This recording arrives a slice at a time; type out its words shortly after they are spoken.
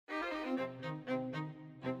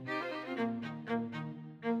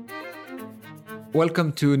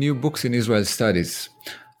Welcome to New Books in Israel Studies.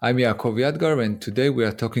 I'm Yaakov Yadgar, and today we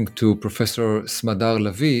are talking to Professor Smadar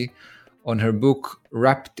Lavie on her book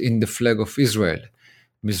Wrapped in the Flag of Israel,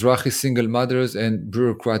 Mizrahi Single Mothers and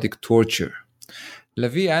Bureaucratic Torture.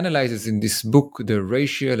 Lavie analyzes in this book the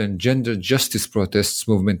racial and gender justice protests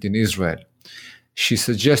movement in Israel. She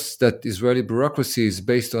suggests that Israeli bureaucracy is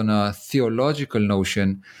based on a theological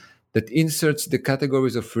notion that inserts the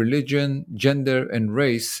categories of religion, gender, and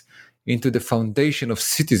race into the foundation of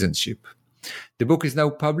citizenship. The book is now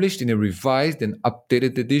published in a revised and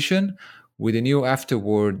updated edition with a new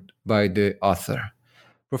afterword by the author.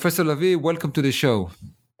 Professor Lavie, welcome to the show.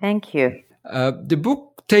 Thank you. The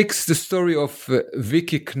book takes the story of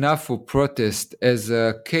Vicky Knafo protest as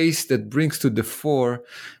a case that brings to the fore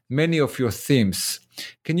many of your themes.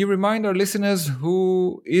 Can you remind our listeners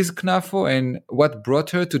who is Knafo and what brought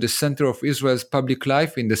her to the center of Israel's public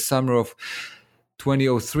life in the summer of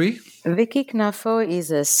 2003? Vicky Knafo is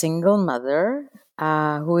a single mother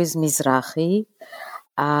who is Mizrahi.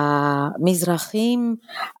 Mizrahim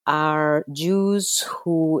are Jews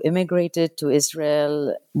who immigrated to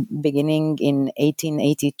Israel beginning in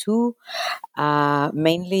 1882,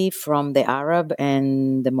 mainly from the Arab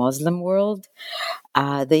and the Muslim world.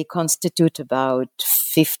 They constitute about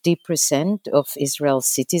 50% of Israel's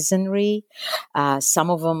citizenry.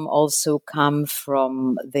 Some of them also come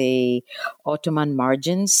from the Ottoman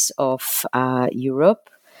margins of Europe.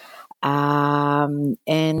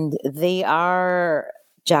 And they are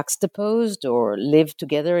juxtaposed or live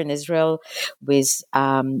together in Israel with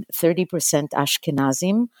 30%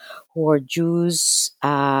 Ashkenazim, who are Jews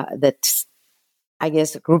that I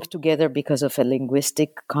guess grouped together because of a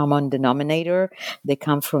linguistic common denominator. They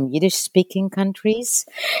come from Yiddish-speaking countries,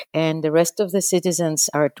 and the rest of the citizens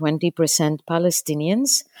are 20%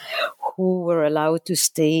 Palestinians who were allowed to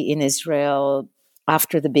stay in Israel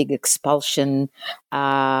after the big expulsion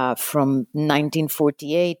from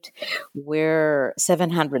 1948, where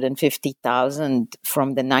 750,000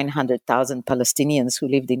 from the 900,000 Palestinians who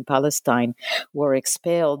lived in Palestine were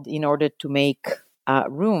expelled in order to make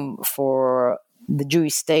room for the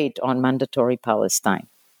Jewish state on mandatory Palestine.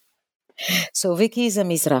 So Vicky is a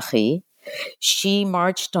Mizrahi. She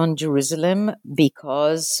marched on Jerusalem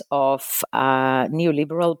because of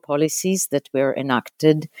neoliberal policies that were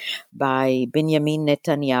enacted by Benjamin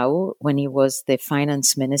Netanyahu when he was the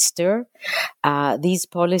finance minister. These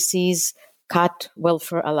policies cut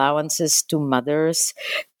welfare allowances to mothers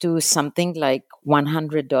to something like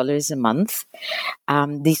 $100 a month.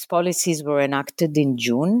 These policies were enacted in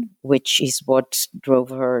June, which is what drove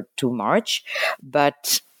her to march.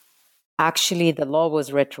 But actually, the law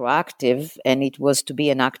was retroactive and it was to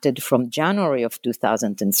be enacted from January of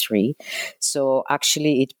 2003. So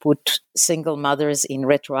actually, it put single mothers in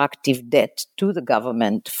retroactive debt to the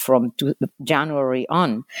government from January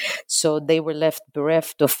on. So they were left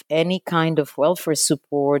bereft of any kind of welfare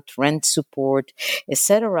support, rent support,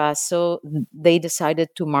 etc. So they decided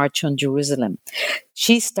to march on Jerusalem.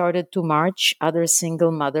 She started to march. Other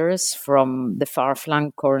single mothers from the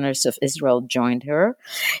far-flung corners of Israel joined her,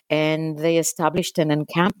 and they established an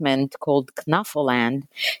encampment called Knafoland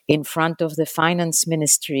in front of the finance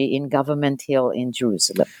ministry in Government Hill in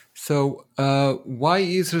Jerusalem. So why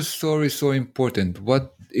is her story so important?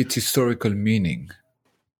 What its historical meaning?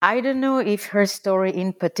 I don't know if her story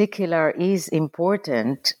in particular is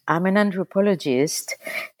important. I'm an anthropologist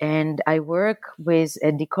and I work with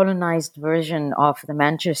a decolonized version of the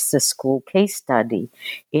Manchester School case study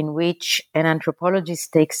in which an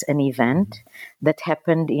anthropologist takes an event that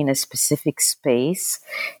happened in a specific space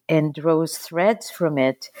and draws threads from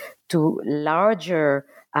it to larger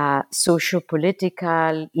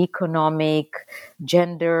socio-political, economic,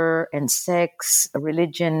 gender and sex,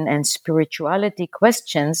 religion and spirituality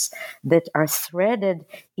questions that are threaded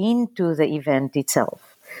into the event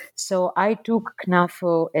itself. So I took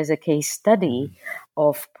Knafo as a case study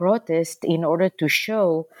of protest in order to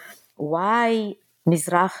show why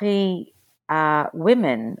Mizrahi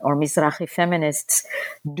women or Mizrahi feminists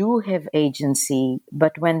do have agency,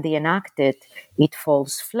 but when they enact it, it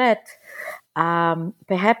falls flat.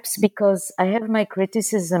 Perhaps because I have my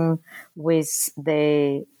criticism with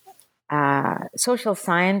the social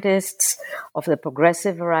scientists of the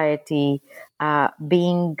progressive variety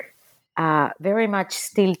being very much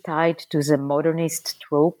still tied to the modernist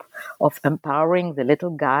trope of empowering the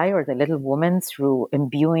little guy or the little woman through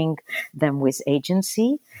imbuing them with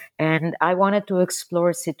agency. And I wanted to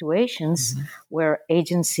explore situations where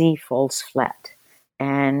agency falls flat.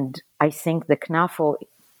 And I think the Knafo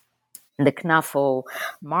the KNAFO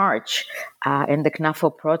march and the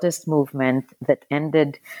KNAFO protest movement that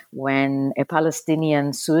ended when a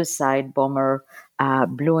Palestinian suicide bomber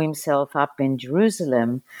blew himself up in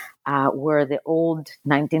Jerusalem, where the old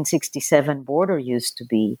 1967 border used to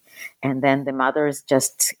be. And then the mothers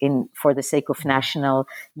for the sake of national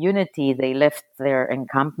unity, they left their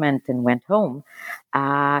encampment and went home.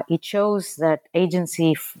 It shows that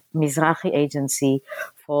Mizrahi agency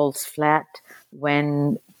falls flat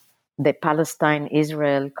when the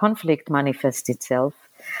Palestine-Israel conflict manifests itself.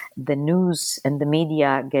 The news and the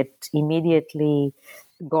media get immediately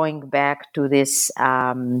going back to this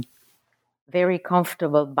very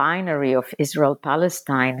comfortable binary of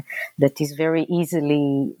Israel-Palestine that is very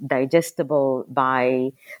easily digestible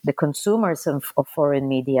by the consumers of foreign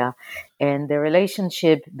media. And the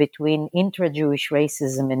relationship between intra-Jewish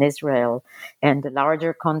racism in Israel and the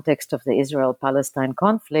larger context of the Israel-Palestine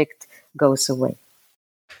conflict goes away.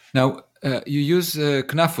 Now, you use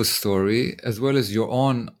Knafo's story as well as your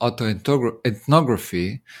own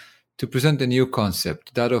autoethnography to present a new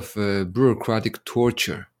concept, that of bureaucratic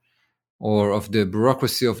torture, or of the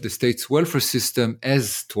bureaucracy of the state's welfare system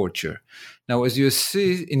as torture. Now, as you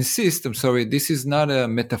insist, this is not a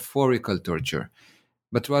metaphorical torture,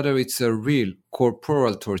 but rather it's a real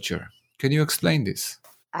corporal torture. Can you explain this?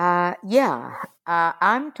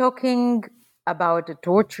 I'm talking about a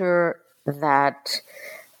torture that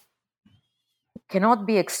cannot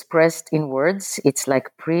be expressed in words. It's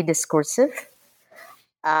like pre-discursive.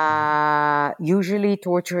 Usually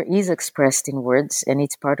torture is expressed in words, and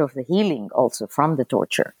it's part of the healing also from the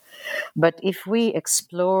torture. But if we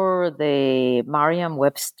explore the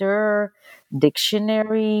Merriam-Webster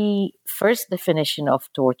dictionary first definition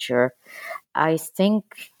of torture, I think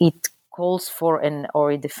it calls for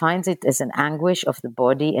or it defines it as an anguish of the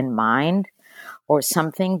body and mind, or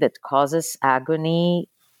something that causes agony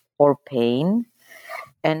or pain.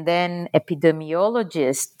 And then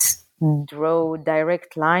epidemiologists draw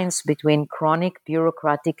direct lines between chronic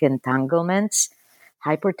bureaucratic entanglements,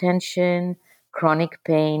 hypertension, chronic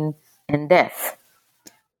pain, and death.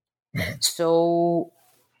 So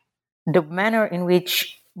the manner in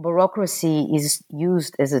which bureaucracy is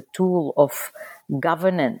used as a tool of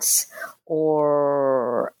governance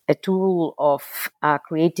or a tool of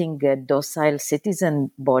creating a docile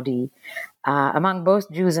citizen body among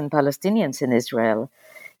both Jews and Palestinians in Israel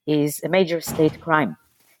is a major state crime.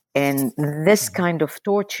 And this kind of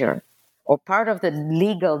torture, or part of the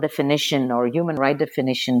legal definition or human right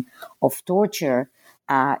definition of torture,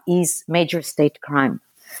 is major state crime.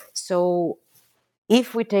 So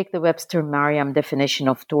if we take the Webster-Merriam definition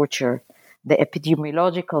of torture, the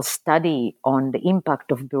epidemiological study on the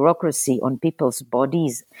impact of bureaucracy on people's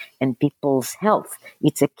bodies and people's health,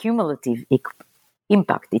 it's a cumulative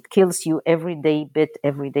impact. It kills you every day bit.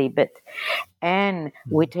 And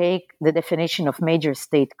we take the definition of major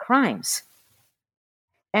state crimes,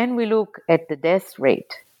 and we look at the death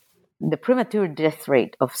rate, the premature death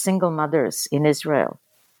rate of single mothers in Israel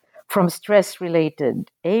from stress-related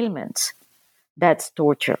ailments. That's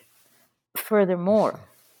torture. Furthermore,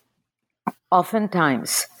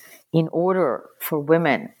 oftentimes, in order for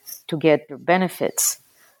women to get their benefits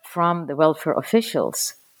from the welfare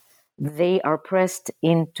officials, they are pressed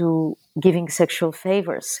into giving sexual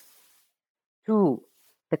favors to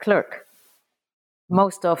the clerk,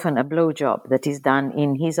 most often a blowjob that is done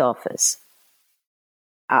in his office,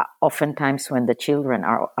 oftentimes when the children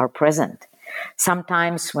are present.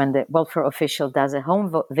 Sometimes when the welfare official does a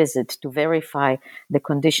home visit to verify the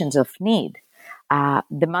conditions of need,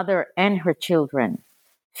 the mother and her children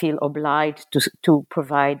feel obliged to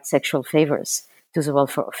provide sexual favors to the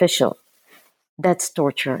welfare official. That's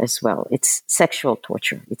torture as well. It's sexual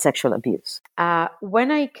torture. It's sexual abuse. When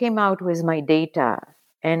I came out with my data,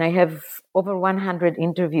 and I have over 100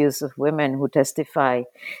 interviews of women who testify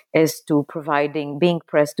as to being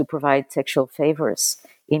pressed to provide sexual favors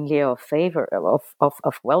in lieu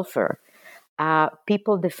of welfare,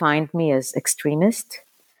 people defined me as extremist.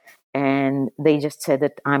 And they just said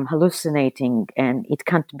that I'm hallucinating, and it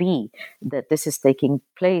can't be that this is taking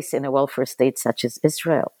place in a welfare state such as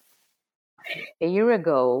Israel. A year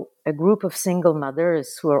ago, a group of single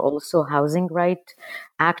mothers who are also housing right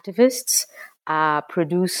activists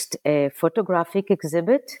produced a photographic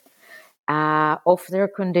exhibit of their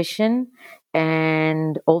condition,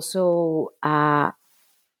 and also a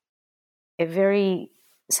very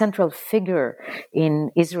central figure in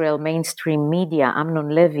Israel mainstream media, Amnon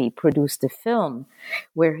Lavie, produced a film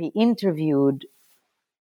where he interviewed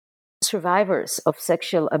survivors of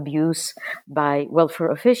sexual abuse by welfare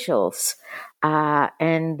officials,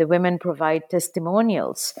 and the women provide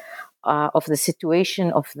testimonials of the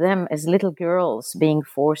situation of them as little girls being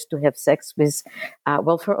forced to have sex with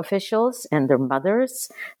welfare officials, and their mothers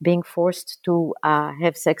being forced to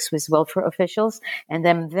have sex with welfare officials, and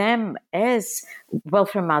then them as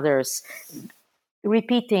welfare mothers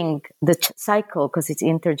repeating the cycle because it's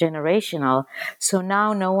intergenerational. So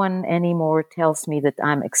now no one anymore tells me that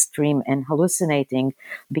I'm extreme and hallucinating,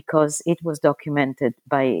 because it was documented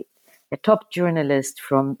by a top journalist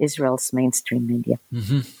from Israel's mainstream media.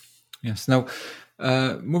 Mm-hmm. Yes. Now,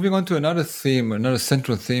 moving on to another theme, another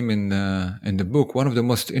central theme in the book. One of the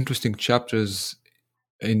most interesting chapters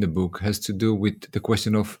in the book has to do with the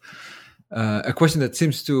question of a question that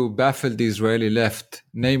seems to baffle the Israeli left,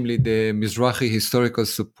 namely the Mizrahi historical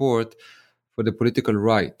support for the political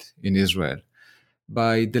right in Israel.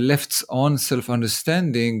 By the left's own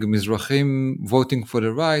self-understanding, Mizrahim voting for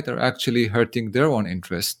the right are actually hurting their own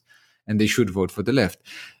interest, and they should vote for the left.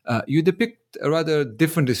 You depict a rather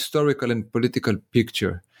different historical and political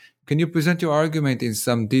picture. Can you present your argument in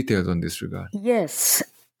some details on this regard? Yes.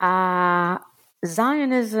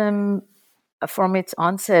 Zionism, from its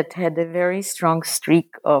onset, had a very strong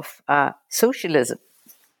streak of socialism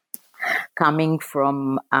coming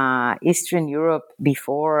from Eastern Europe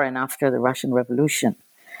before and after the Russian Revolution.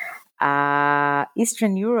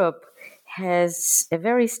 Eastern Europe has a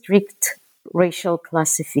very strict racial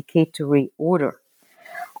classificatory order.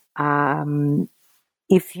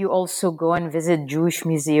 If you also go and visit Jewish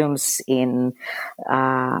museums in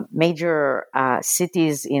major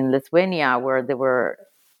cities in Lithuania, where there were,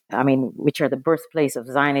 which are the birthplace of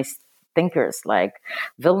Zionist thinkers like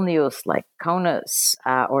Vilnius, like Kaunas,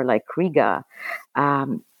 or like Riga,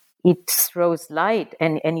 it throws light,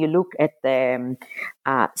 and you look at the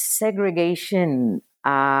segregation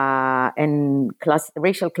and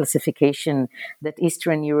racial classification that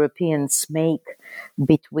Eastern Europeans make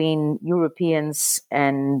between Europeans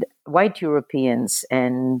and white Europeans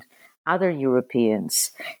and other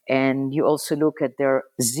Europeans. And you also look at their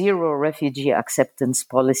zero refugee acceptance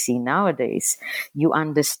policy nowadays. You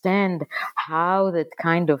understand how that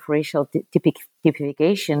kind of racial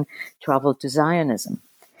typification traveled to Zionism.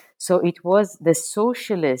 So it was the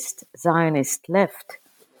socialist Zionist left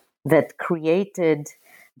that created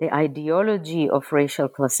the ideology of racial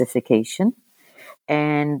classification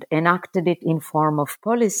and enacted it in form of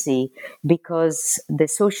policy, because the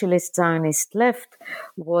socialist Zionist left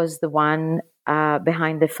was the one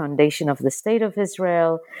behind the foundation of the State of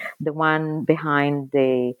Israel, the one behind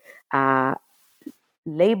the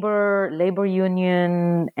labor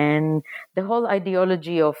union, and the whole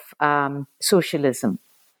ideology of socialism.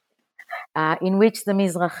 In which the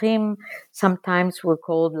Mizrahim sometimes were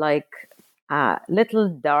called like little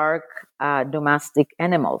dark domestic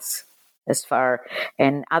animals,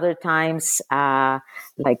 and other times,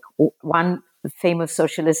 like one famous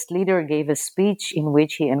socialist leader gave a speech in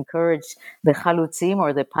which he encouraged the chalutzim,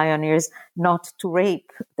 or the pioneers, not to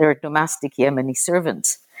rape their domestic Yemeni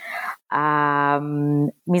servants.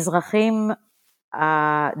 Mizrahim,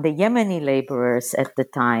 the Yemeni laborers at the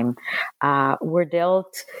time, were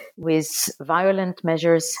dealt with violent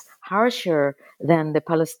measures harsher than the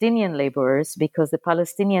Palestinian laborers, because the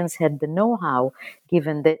Palestinians had the know-how,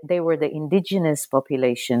 given that they were the indigenous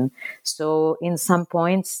population. So in some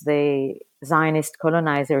points, the Zionist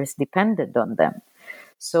colonizers depended on them.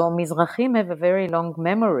 So Mizrahim have a very long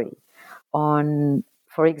memory on,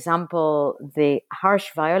 for example, the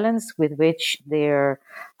harsh violence with which their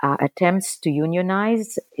attempts to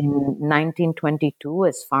unionize in 1922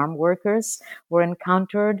 as farm workers were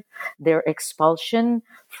encountered, their expulsion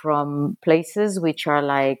from places which are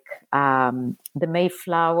like the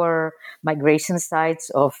Mayflower migration sites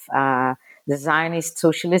of the Zionist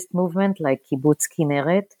socialist movement, like Kibbutz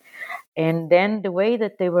Kinneret. And then the way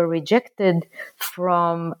that they were rejected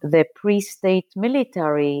from the pre-state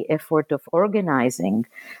military effort of organizing,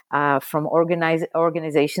 from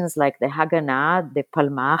organizations like the Haganah, the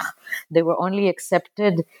Palmach, they were only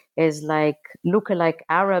accepted as like lookalike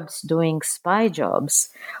Arabs doing spy jobs,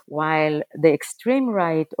 while the extreme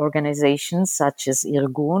right organizations such as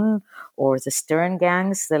Irgun or the Stern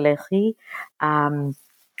gangs, the Lehi,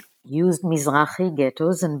 used Mizrahi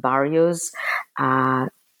ghettos and barrios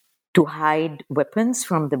to hide weapons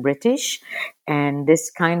from the British. And this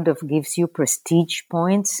kind of gives you prestige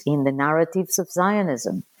points in the narratives of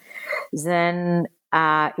Zionism. Then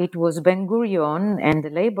it was Ben-Gurion and the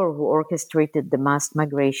labor who orchestrated the mass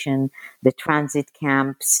migration, the transit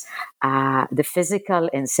camps, the physical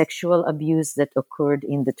and sexual abuse that occurred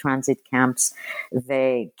in the transit camps,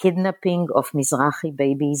 the kidnapping of Mizrahi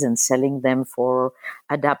babies and selling them for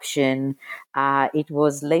adoption. It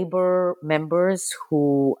was labor members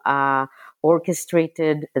who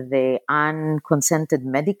orchestrated the unconsented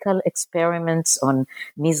medical experiments on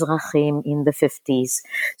Mizrahim in the 50s.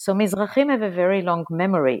 So Mizrahim have a very long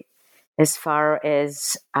memory as far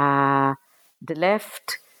as the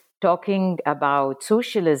left talking about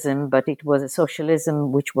socialism, but it was a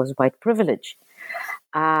socialism which was white privilege.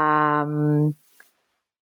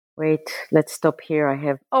 Wait, let's stop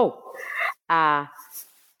here.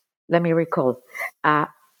 Let me recall.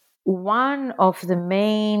 One of the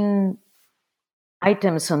main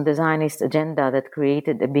items on the Zionist agenda that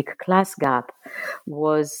created a big class gap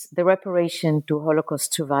was the reparation to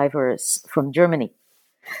Holocaust survivors from Germany.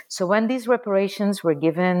 So when these reparations were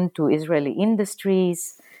given to Israeli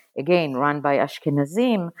industries, again run by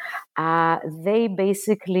Ashkenazim, they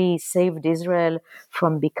basically saved Israel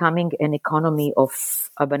from becoming an economy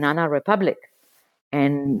of a banana republic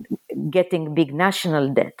and getting big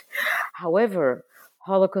national debt. However,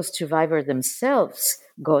 Holocaust survivors themselves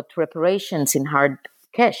got reparations in hard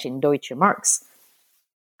cash, in Deutsche Marks.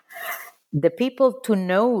 The people to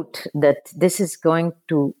note that this is going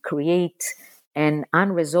to create an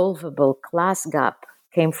unresolvable class gap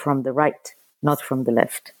came from the right, not from the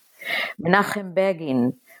left. Menachem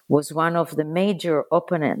Begin was one of the major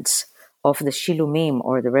opponents of the Shilumim,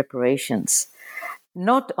 or the reparations,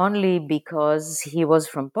 not only because he was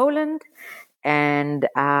from Poland and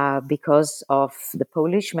because of the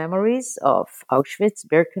Polish memories of Auschwitz,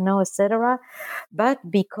 Birkenau, etc.,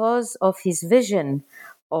 but because of his vision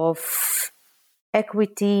of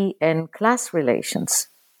equity and class relations,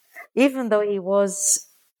 even though he was,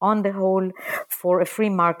 on the whole, for a free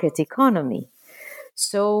market economy.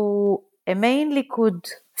 So a main Likud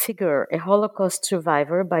figure, a Holocaust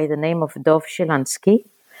survivor by the name of Dov Shelansky,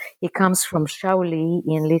 he comes from Shauli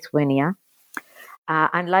in Lithuania.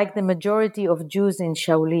 Unlike the majority of Jews in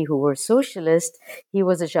Shauli who were socialist, he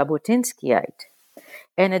was a Jabotinskyite.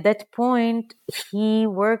 And at that point, he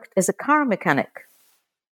worked as a car mechanic.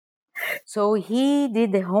 So he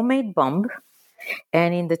did a homemade bomb,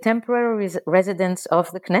 and in the temporary residence of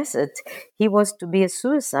the Knesset, he was to be a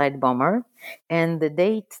suicide bomber. And the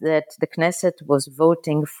date that the Knesset was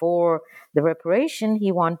voting for the reparation,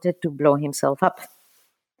 he wanted to blow himself up.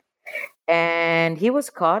 And he was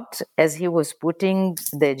caught as he was putting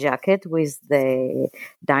the jacket with the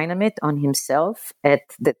dynamite on himself at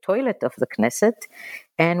the toilet of the Knesset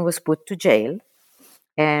and was put to jail.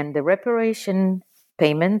 And the reparation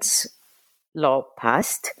payments law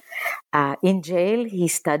passed. In jail, he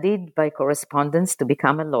studied by correspondence to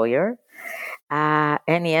become a lawyer,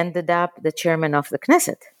 and he ended up the chairman of the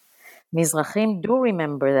Knesset. Mizrahim do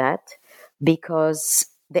remember that because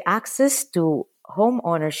the access to home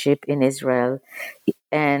ownership in Israel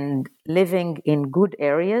and living in good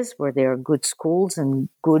areas where there are good schools and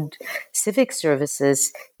good civic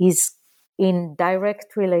services is in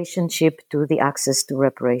direct relationship to the access to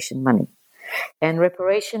reparation money. And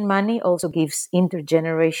reparation money also gives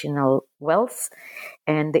intergenerational wealth,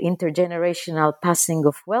 and the intergenerational passing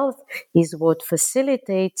of wealth is what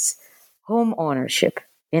facilitates home ownership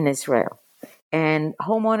in Israel. And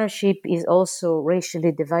home ownership is also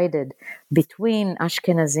racially divided between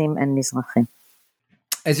Ashkenazim and Mizrahim.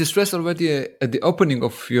 As you stressed already at the opening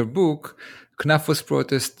of your book, Knafos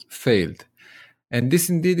protest failed. And this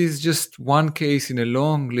indeed is just one case in a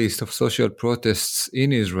long list of social protests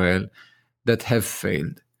in Israel that have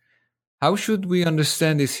failed. How should we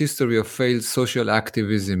understand this history of failed social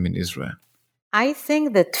activism in Israel? I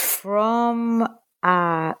think that from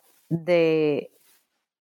the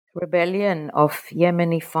rebellion of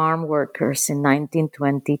Yemeni farm workers in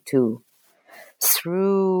 1922,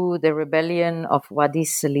 through the rebellion of Wadi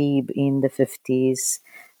Salib in the 50s,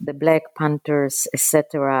 the Black Panthers,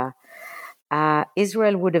 etc.,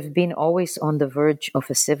 Israel would have been always on the verge of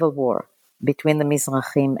a civil war between the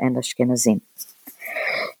Mizrahim and Ashkenazim.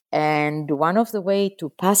 And one of the ways to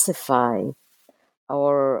pacify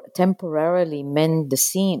or temporarily mend the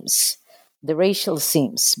seams, the racial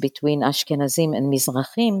seams between Ashkenazim and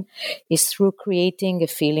Mizrahim, is through creating a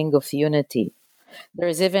feeling of unity. There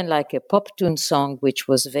is even like a pop tune song which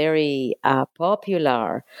was very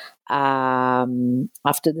popular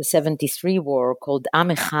after the 73 war called Am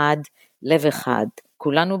Echad, Lev Echad,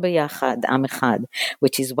 Kulanu Beyachad, Am Echad,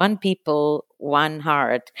 which is one people, one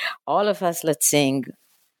heart. All of us, let's sing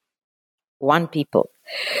one people.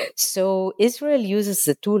 So Israel uses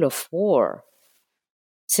the tool of war.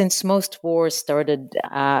 Since most wars started,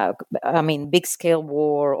 big-scale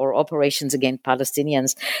war or operations against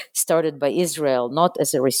Palestinians started by Israel, not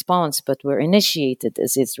as a response, but were initiated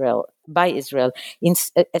by Israel,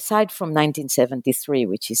 aside from 1973,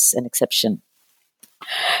 which is an exception.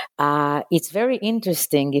 It's very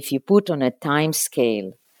interesting if you put on a time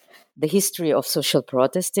scale the history of social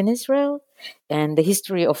protest in Israel and the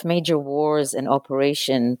history of major wars and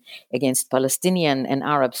operation against Palestinian and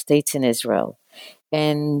Arab states in Israel.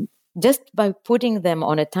 And just by putting them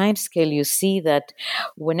on a time scale, you see that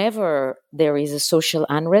whenever there is a social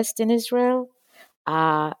unrest in Israel,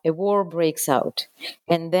 a war breaks out.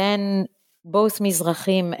 And then both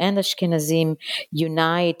Mizrahim and Ashkenazim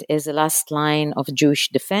unite as a last line of Jewish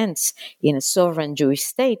defense in a sovereign Jewish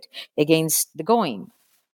state against the Goyim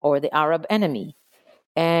or the Arab enemy.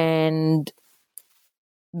 And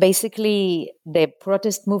basically, the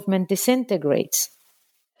protest movement disintegrates.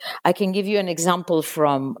 I can give you an example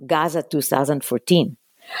from Gaza 2014.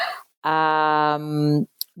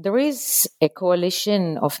 There is a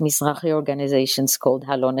coalition of Mizrahi organizations called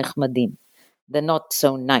Halo Nechmadim, the not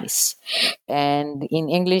so nice. And in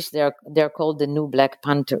English, they're called the New Black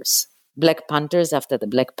Panthers. Black Panthers after the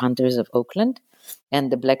Black Panthers of Oakland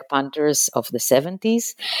and the Black Panthers of the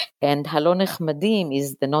 70s. And Halo Nechmadim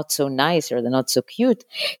is the not so nice or the not so cute,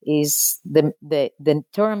 is the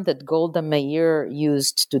term that Golda Meir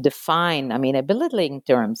used to define, a belittling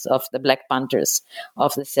terms of the Black Panthers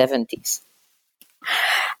of the 70s.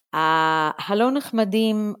 Halo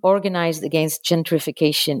Nechmadim organized against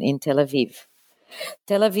gentrification in Tel Aviv.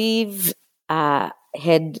 Tel Aviv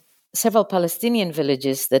had several Palestinian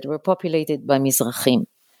villages that were populated by Mizrahim.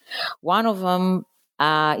 One of them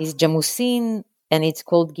is Jamusin, and it's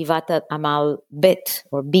called Givat Amal Bet,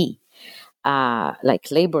 or B,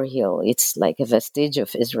 like Labor Hill. It's like a vestige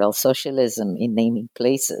of Israel socialism in naming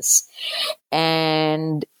places.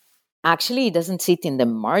 And actually, it doesn't sit in the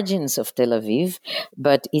margins of Tel Aviv,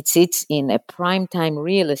 but it sits in a prime-time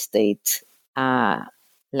real estate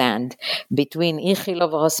land between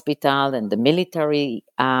Ichilov Hospital and the military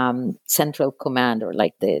central command, or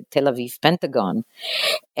like the Tel Aviv Pentagon.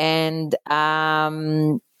 And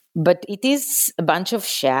but it is a bunch of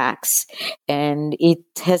shacks, and it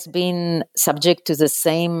has been subject to the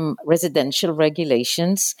same residential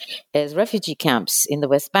regulations as refugee camps in the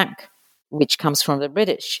West Bank, which comes from the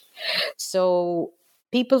British. So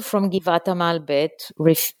people from Givat Amal Bet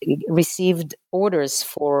received orders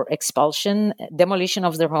for expulsion, demolition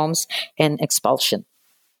of their homes, and expulsion.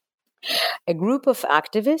 A group of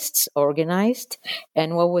activists organized,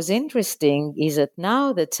 and what was interesting is that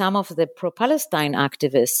now that some of the pro-Palestine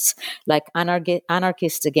activists, like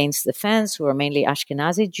anarchists against the fence, who are mainly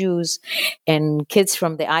Ashkenazi Jews, and kids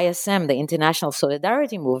from the ISM, the International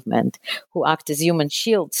Solidarity Movement, who act as human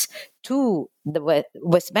shields to the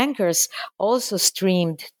West Bankers, also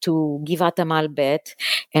streamed to Givat Amal Bet,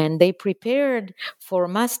 and they prepared for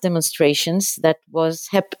mass demonstrations that was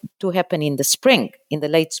to happen in the spring, in the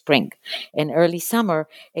late spring and early summer,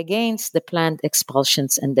 against the planned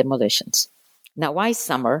expulsions and demolitions. Now, why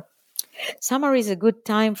summer? Summer is a good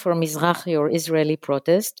time for Mizrahi or Israeli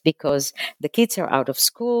protest because the kids are out of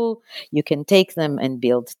school. You can take them and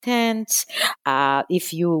build tents.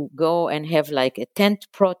 If you go and have like a tent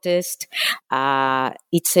protest,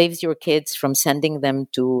 it saves your kids from sending them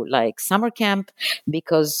to like summer camp,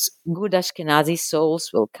 because good Ashkenazi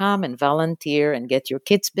souls will come and volunteer and get your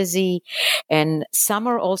kids busy. And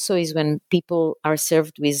summer also is when people are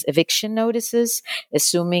served with eviction notices,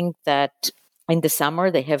 assuming that in the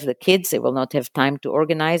summer, they have the kids, they will not have time to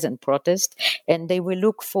organize and protest, and they will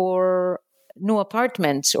look for new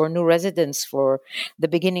apartments or new residents for the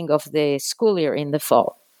beginning of the school year in the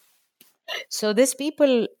fall. So these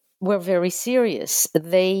people were very serious.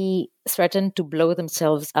 They threatened to blow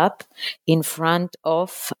themselves up in front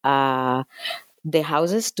of the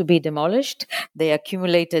houses to be demolished. They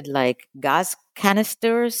accumulated like gas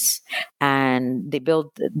canisters, and they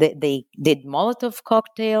did Molotov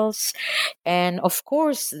cocktails. And of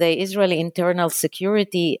course, the Israeli internal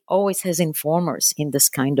security always has informers in this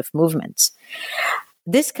kind of movements.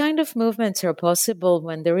 This kind of movements are possible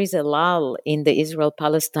when there is a lull in the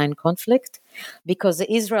Israel-Palestine conflict, because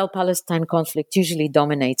the Israel-Palestine conflict usually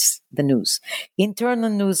dominates the news. Internal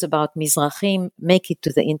news about Mizrahim make it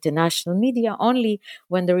to the international media only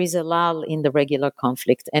when there is a lull in the regular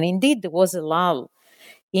conflict. And indeed, there was a lull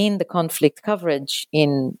in the conflict coverage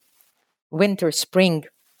in winter, spring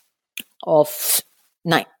of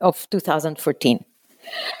 2014.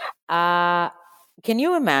 Can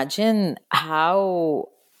you imagine how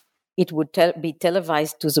it would be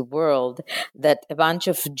televised to the world that a bunch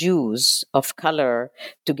of Jews of color,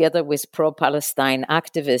 together with pro-Palestine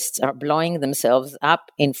activists, are blowing themselves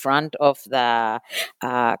up in front of the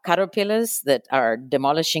caterpillars that are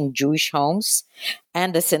demolishing Jewish homes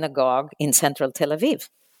and a synagogue in central Tel Aviv?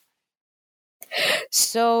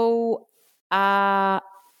 So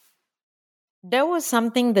there was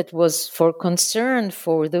something that was for concern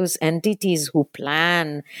for those entities who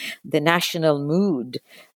plan the national mood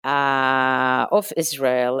of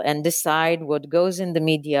Israel and decide what goes in the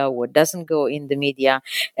media, what doesn't go in the media.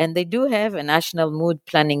 And they do have a national mood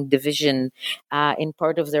planning division in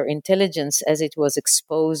part of their intelligence as it was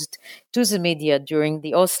exposed to the media during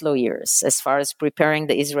the Oslo years, as far as preparing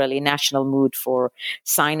the Israeli national mood for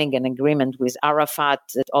signing an agreement with Arafat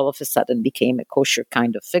that all of a sudden became a kosher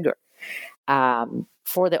kind of figure.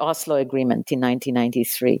 For the Oslo Agreement in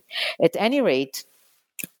 1993. At any rate,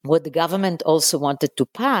 what the government also wanted to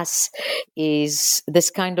pass is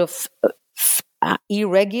this kind of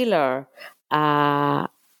irregular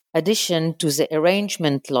addition to the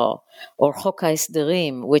arrangement law, or Chok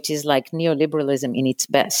HaEsderim, which is like neoliberalism in its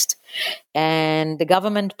best. And the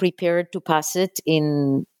government prepared to pass it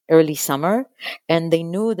in early summer, and they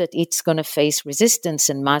knew that it's going to face resistance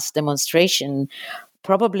and mass demonstration,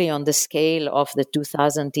 probably on the scale of the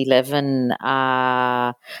 2011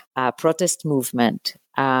 protest movement.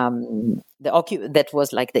 That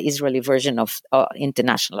was like the Israeli version of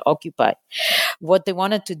International Occupy. What they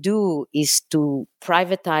wanted to do is to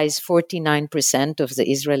privatize 49% of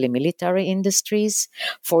the Israeli military industries,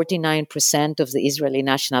 49% of the Israeli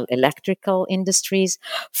national electrical industries,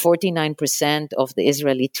 49% of the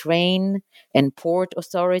Israeli train and port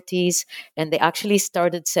authorities, and they actually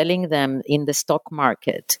started selling them in the stock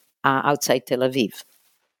market outside Tel Aviv.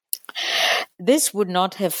 This would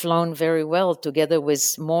not have flown very well together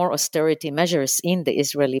with more austerity measures in the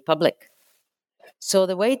Israeli public. So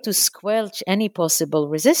the way to squelch any possible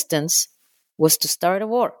resistance was to start a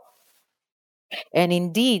war. And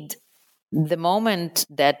indeed, the moment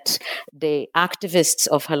that the activists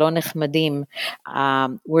of Halon Echmadim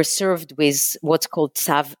were served with what's called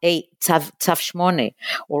Tzav 8,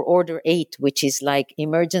 or Order 8, which is like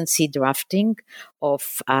emergency drafting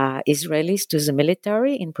of Israelis to the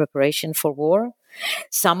military in preparation for war.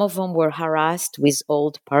 Some of them were harassed with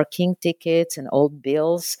old parking tickets and old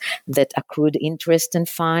bills that accrued interest and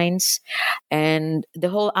fines. And the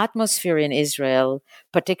whole atmosphere in Israel,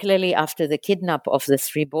 particularly after the kidnap of the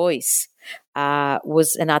 3 boys,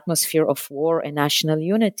 was an atmosphere of war and national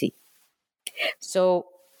unity. So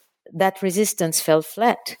that resistance fell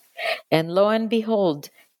flat. And lo and behold,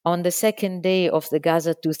 on the second day of the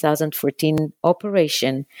Gaza 2014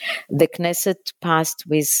 operation, the Knesset passed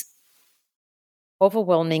with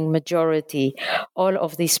overwhelming majority all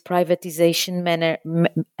of these privatization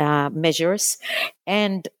measures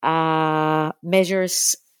and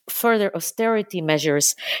further austerity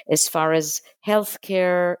measures as far as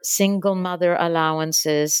healthcare, single mother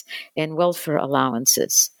allowances, and welfare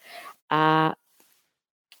allowances.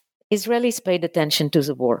 Israelis paid attention to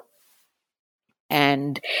the war.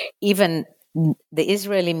 And even the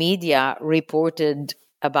Israeli media reported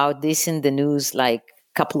about this in the news like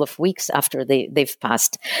couple of weeks after they've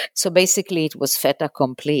passed. So basically it was fait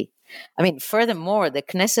accompli. I mean, furthermore, the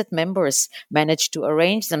Knesset members managed to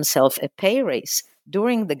arrange themselves a pay raise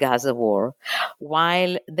during the Gaza war,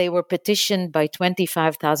 while they were petitioned by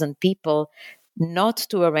 25,000 people not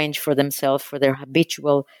to arrange for themselves for their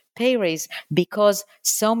habitual pay raise because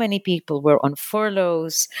so many people were on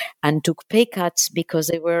furloughs and took pay cuts because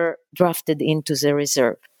they were drafted into the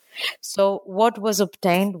reserve. So what was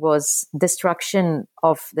obtained was destruction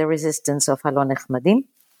of the resistance of Halon Echmadim,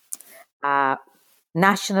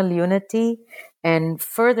 national unity, and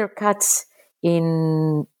further cuts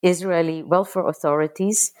in Israeli welfare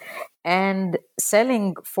authorities, and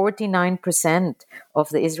selling 49% of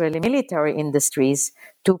the Israeli military industries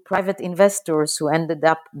to private investors who ended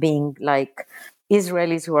up being like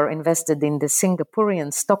Israelis who are invested in the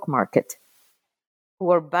Singaporean stock market,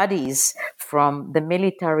 who are buddies from the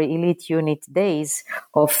military elite unit days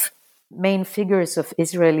of main figures of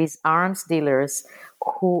Israelis arms dealers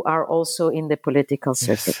who are also in the political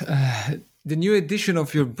circuit. Yes. The new edition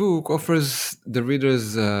of your book offers the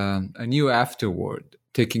readers a new afterword,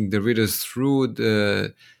 taking the readers through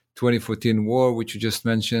the 2014 war, which you just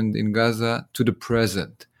mentioned in Gaza, to the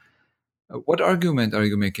present. What argument are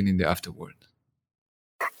you making in the afterword?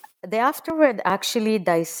 The afterword actually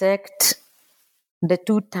dissects the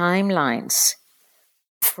 2 timelines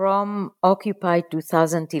from Occupy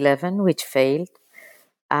 2011, which failed,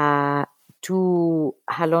 to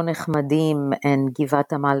Halon Echmadim and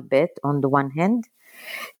Givat Amal Bet on the one hand,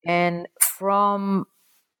 and from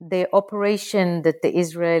the operation that the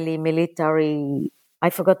Israeli military, I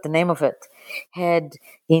forgot the name of it, had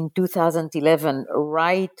in 2011,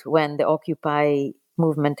 right when the Occupy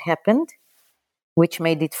movement happened, which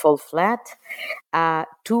made it fall flat,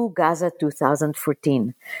 to Gaza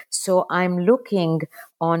 2014. So I'm looking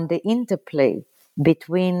on the interplay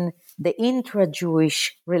between the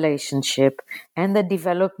intra-Jewish relationship and the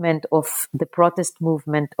development of the protest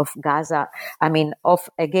movement of Gaza, of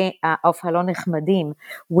Halon Echmadim,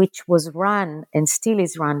 which was run and still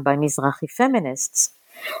is run by Mizrahi feminists,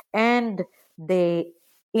 and the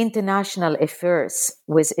international affairs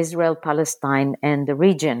with Israel, Palestine, and the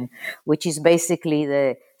region, which is basically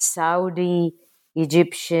the Saudi,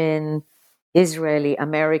 Egyptian, Israeli,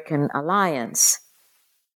 American alliance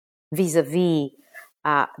vis-a-vis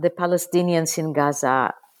the Palestinians in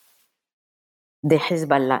Gaza, the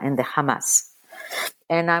Hezbollah and the Hamas.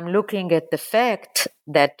 And I'm looking at the fact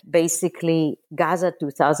that basically Gaza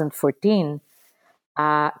 2014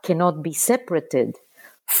 cannot be separated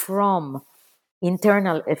from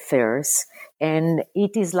internal affairs. And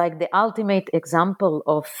it is like the ultimate example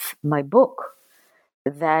of my book,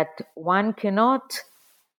 that one cannot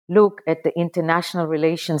look at the international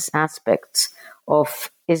relations aspects of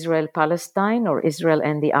Israel-Palestine or Israel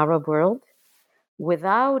and the Arab world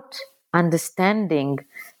without understanding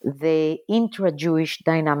the intra-Jewish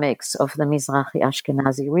dynamics of the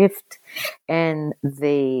Mizrahi-Ashkenazi rift and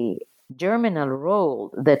the germinal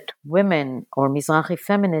role that women or Mizrahi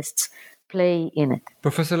feminists play in it.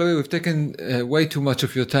 Professor Lavie, we've taken way too much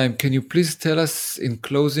of your time. Can you please tell us in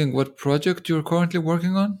closing what project you're currently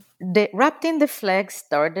working on? The Wrapped in the Flag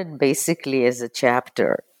started basically as a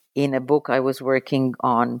chapter in a book I was working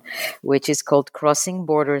on, which is called Crossing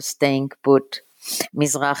Borders, Staying Put,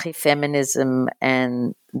 Mizrahi Feminism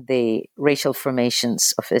and the Racial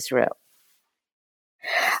Formations of Israel.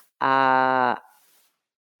 I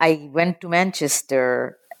went to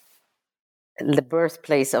Manchester, the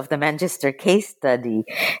birthplace of the Manchester case study,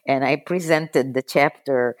 and I presented the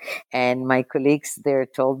chapter, and my colleagues there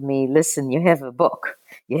told me, listen, you have a book.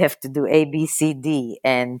 You have to do A, B, C, D,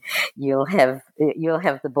 and you'll have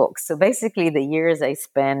the book. So basically the years I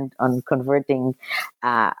spent on converting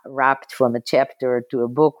Wrapped from a chapter to a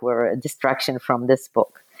book were a distraction from this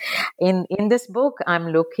book. In this book, I'm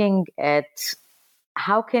looking at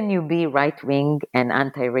how can you be right-wing and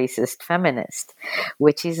anti-racist feminist,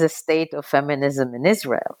 which is a state of feminism in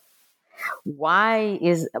Israel? Why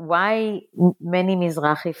many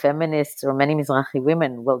Mizrahi feminists or many Mizrahi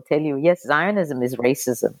women will tell you, yes, Zionism is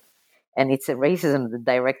racism, and it's a racism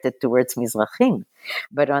directed towards Mizrahim.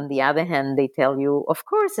 But on the other hand, they tell you, of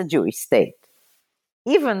course, a Jewish state,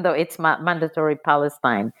 even though it's mandatory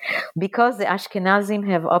Palestine. Because the Ashkenazim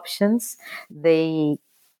have options, they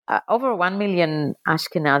over 1 million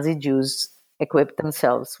Ashkenazi Jews equipped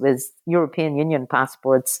themselves with European Union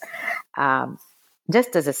passports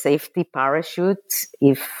just as a safety parachute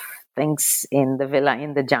if things in the villa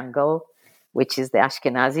in the jungle, which is the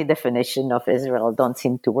Ashkenazi definition of Israel, don't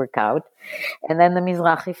seem to work out. And then the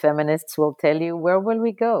Mizrahi feminists will tell you, where will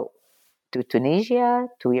we go? To Tunisia,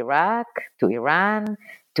 to Iraq, to Iran,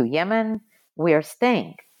 to Yemen? We are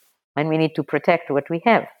staying, and we need to protect what we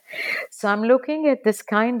have. So I'm looking at this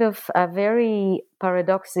kind of a very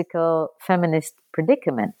paradoxical feminist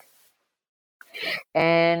predicament,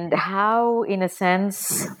 and how, in a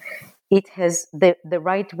sense, it has the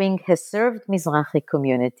right wing has served Mizrahi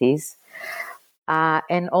communities,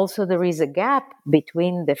 and also there is a gap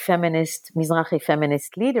between the Mizrahi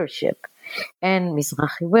feminist leadership and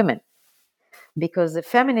Mizrahi women, because the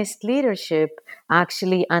feminist leadership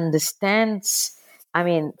actually understands,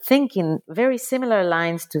 think in very similar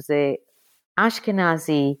lines to the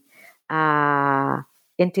Ashkenazi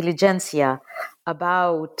intelligentsia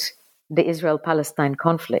about the Israel-Palestine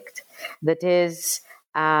conflict. That is,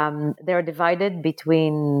 they're divided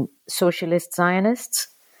between socialist Zionists,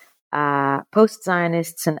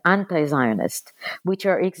 post-Zionists, and anti-Zionists, which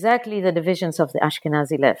are exactly the divisions of the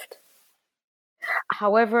Ashkenazi left.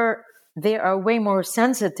 However, they are way more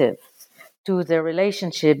sensitive to the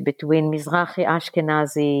relationship between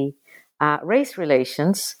Mizrahi-Ashkenazi race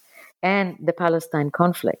relations and the Palestine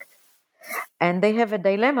conflict. And they have a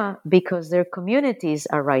dilemma because their communities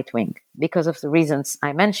are right-wing, because of the reasons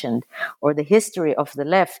I mentioned, or the history of the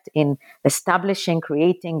left in establishing,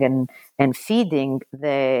 creating, and feeding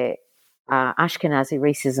the Ashkenazi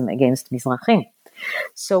racism against Mizrahim.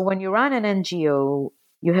 So when you run an NGO,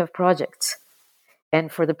 you have projects.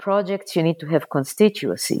 And for the projects, you need to have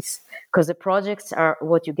constituencies, because the projects are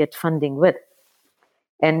what you get funding with.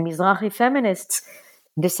 And Mizrahi feminists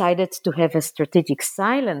decided to have a strategic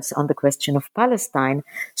silence on the question of Palestine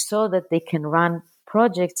so that they can run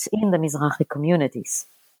projects in the Mizrahi communities,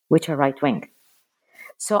 which are right-wing.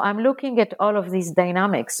 So I'm looking at all of these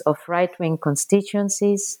dynamics of right-wing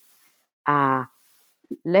constituencies,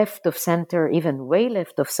 left of center, even way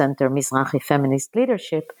left of center Mizrahi feminist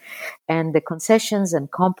leadership, and the concessions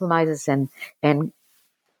and compromises and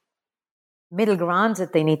middle grounds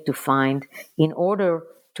that they need to find in order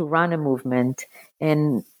to run a movement.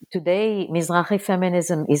 And today, Mizrahi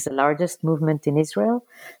feminism is the largest movement in Israel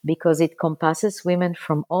because it encompasses women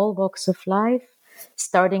from all walks of life,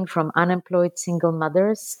 starting from unemployed single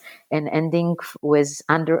mothers and ending with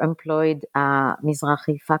underemployed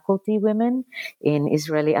Mizrahi faculty women in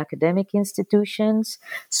Israeli academic institutions,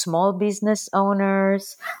 small business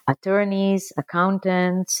owners, attorneys,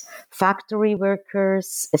 accountants, factory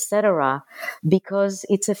workers, etc., because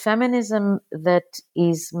it's a feminism that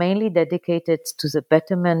is mainly dedicated to the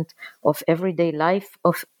betterment of everyday life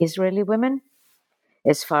of Israeli women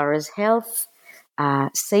as far as health,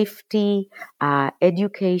 safety,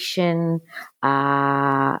 education,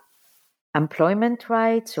 employment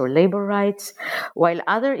rights or labor rights, while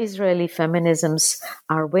other Israeli feminisms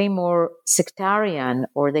are way more sectarian,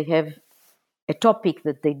 or they have a topic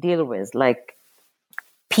that they deal with, like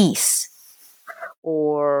peace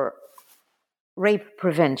or rape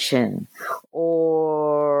prevention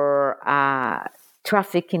or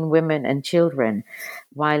trafficking women and children,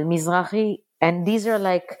 while Mizrahi, and these are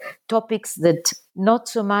like topics that not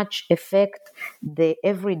so much affect the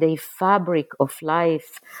everyday fabric of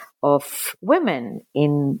life of women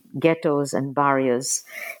in ghettos and barrios.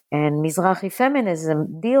 And Mizrahi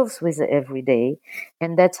feminism deals with the everyday,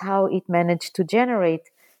 and that's how it managed to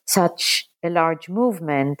generate such a large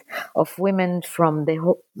movement of women from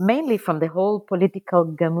mainly from the whole political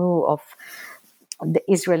gamut of the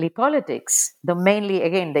Israeli politics, though mainly,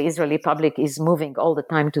 again, the Israeli public is moving all the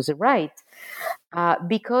time to the right,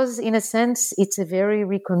 because in a sense, it's a very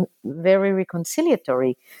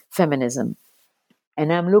reconciliatory feminism.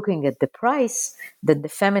 And I'm looking at the price that the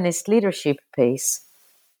feminist leadership pays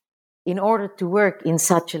in order to work in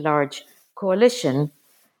such a large coalition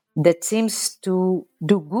that seems to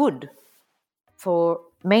do good for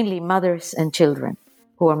mainly mothers and children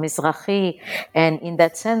who are Mizrahi, and in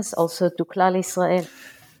that sense also to Klal Israel.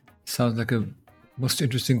 Sounds like a most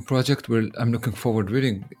interesting project. I'm looking forward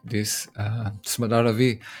reading this. Smadar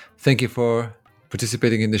Lavie, thank you for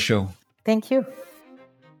participating in the show. Thank you.